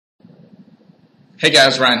Hey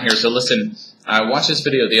guys, Ryan here. So listen, I watched this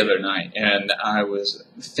video the other night and I was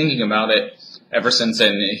thinking about it ever since,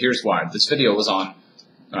 and here's why. This video was on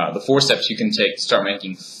the 4 steps you can take to start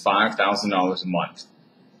making $5,000 a month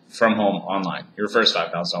from home online. Your first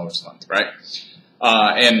 $5,000 a month, right?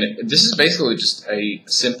 And this is basically just a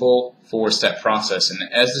simple 4-step process. And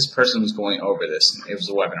as this person was going over this, and it was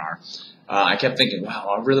a webinar, I kept thinking,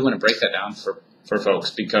 wow, I really want to break that down for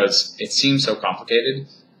folks because it seems so complicated.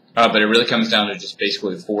 But it really comes down to just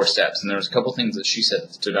basically 4 steps. And there's a couple things that she said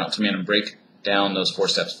that stood out to me, and I'm going to break down those 4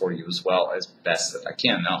 steps for you as well as best that I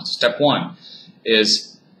can. Now, step 1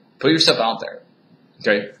 is put yourself out there,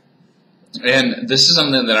 okay? And this is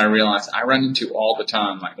something that I realize I run into all the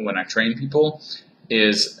time, like when I train people,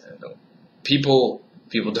 is people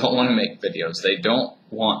don't want to make videos. They don't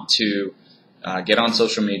want to get on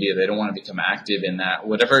social media. They don't want to become active in that.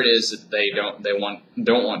 Whatever it is that they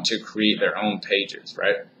don't want to create their own pages,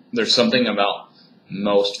 right? There's something about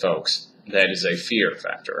most folks that is a fear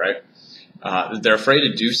factor, right? They're afraid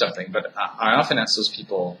to do something, but I often ask those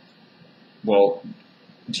people, well,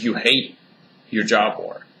 do you hate your job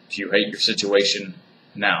more? Do you hate your situation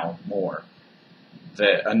now more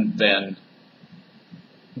than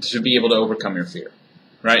to be able to overcome your fear,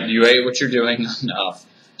 right? Do you hate what you're doing enough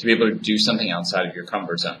to be able to do something outside of your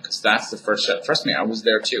comfort zone? Because that's the first step. Trust me, I was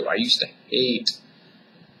there too. I used to hate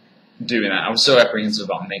doing that. I was so apprehensive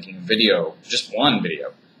about making a video, just one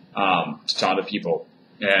video, to talk to people,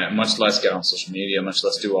 and much less get on social media, much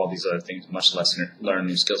less do all these other things, much less learn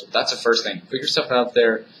new skills. But that's the first thing. Put yourself out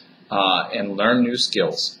there and learn new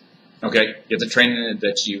skills. Okay, get the training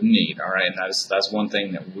that you need. All right, and that's one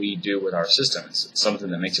thing that we do with our system. It's something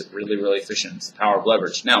that makes it really, really efficient. It's the power of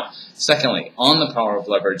leverage. Now, secondly, on the power of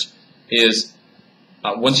leverage is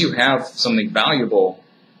once you have something valuable,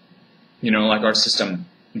 like our system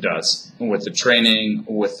does with the training,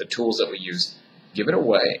 with the tools that we use, give it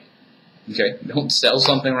away. Okay, don't sell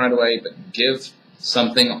something right away, but give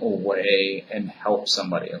something away and help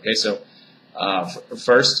somebody. Okay, so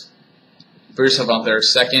first, put yourself out there.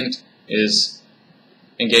 Second is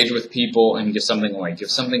engage with people and give something away. Give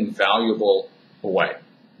something valuable away.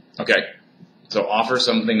 Okay, so offer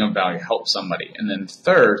something of value, help somebody. And then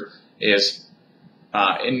third is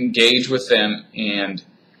engage with them and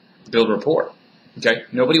build rapport. Okay,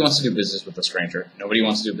 nobody wants to do business with a stranger. Nobody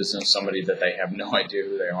wants to do business with somebody that they have no idea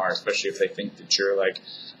who they are, especially if they think that you're like,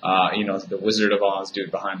 the Wizard of Oz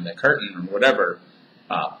dude behind the curtain or whatever.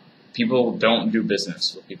 People don't do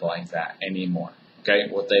business with people like that anymore. Okay,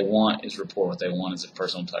 what they want is rapport. What they want is a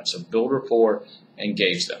personal touch. So build rapport,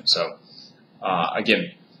 engage them. So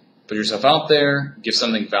again, put yourself out there, give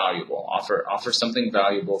something valuable. Offer something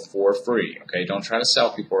valuable for free. Okay, don't try to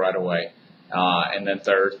sell people right away. And then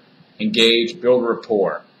third, engage, build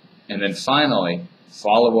rapport, and then finally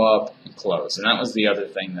follow up and close. And that was the other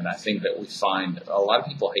thing that I think that we find a lot of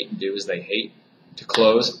people hate to do is they hate to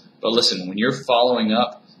close. But listen, when you're following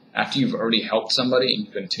up after you've already helped somebody and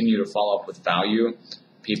you continue to follow up with value,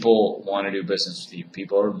 people want to do business with you.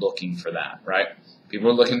 People are looking for that, right? People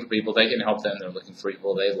are looking for people they can help them. They're looking for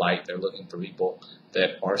people they like. They're looking for people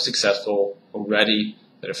that are successful already,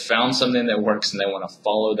 that have found something that works, and they want to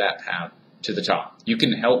follow that path to the top. You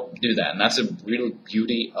can help do that, and that's a real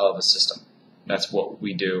beauty of a system. That's what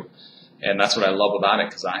we do, and that's what I love about it,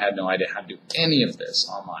 because I had no idea how to do any of this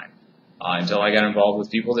online until I got involved with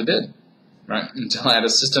people that did, right? Until I had a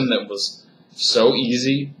system that was so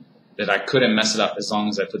easy that I couldn't mess it up as long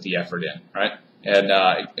as I put the effort in, right? And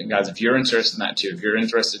guys, if you're interested in that too, if you're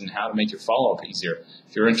interested in how to make your follow-up easier,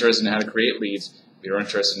 if you're interested in how to create leads, if you're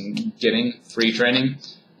interested in getting free training,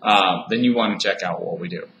 then you want to check out what we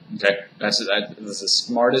do. Okay, that's the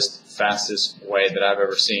smartest, fastest way that I've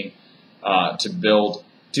ever seen to build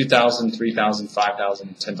 $2,000, $3,000,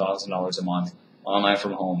 $5,000, $10,000 a month online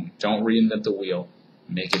from home. Don't reinvent the wheel.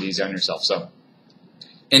 Make it easy on yourself. So,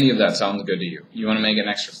 any of that sounds good to you? You want to make an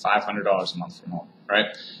extra $500 a month from home, right?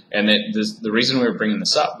 And the reason we were bringing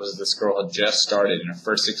this up was this girl had just started in her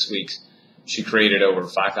first 6 weeks. She created over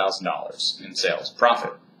 $5,000 in sales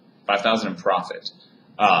profit, $5,000 in profit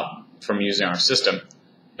from using our system.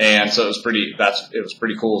 And so it was pretty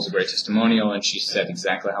cool. It was a great testimonial, and she said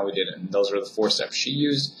exactly how we did it. And those were the 4 steps she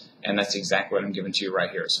used, and that's exactly what I'm giving to you right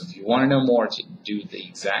here. So if you want to know more to do the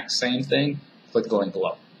exact same thing, click the link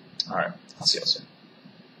below. All right, I'll see you soon.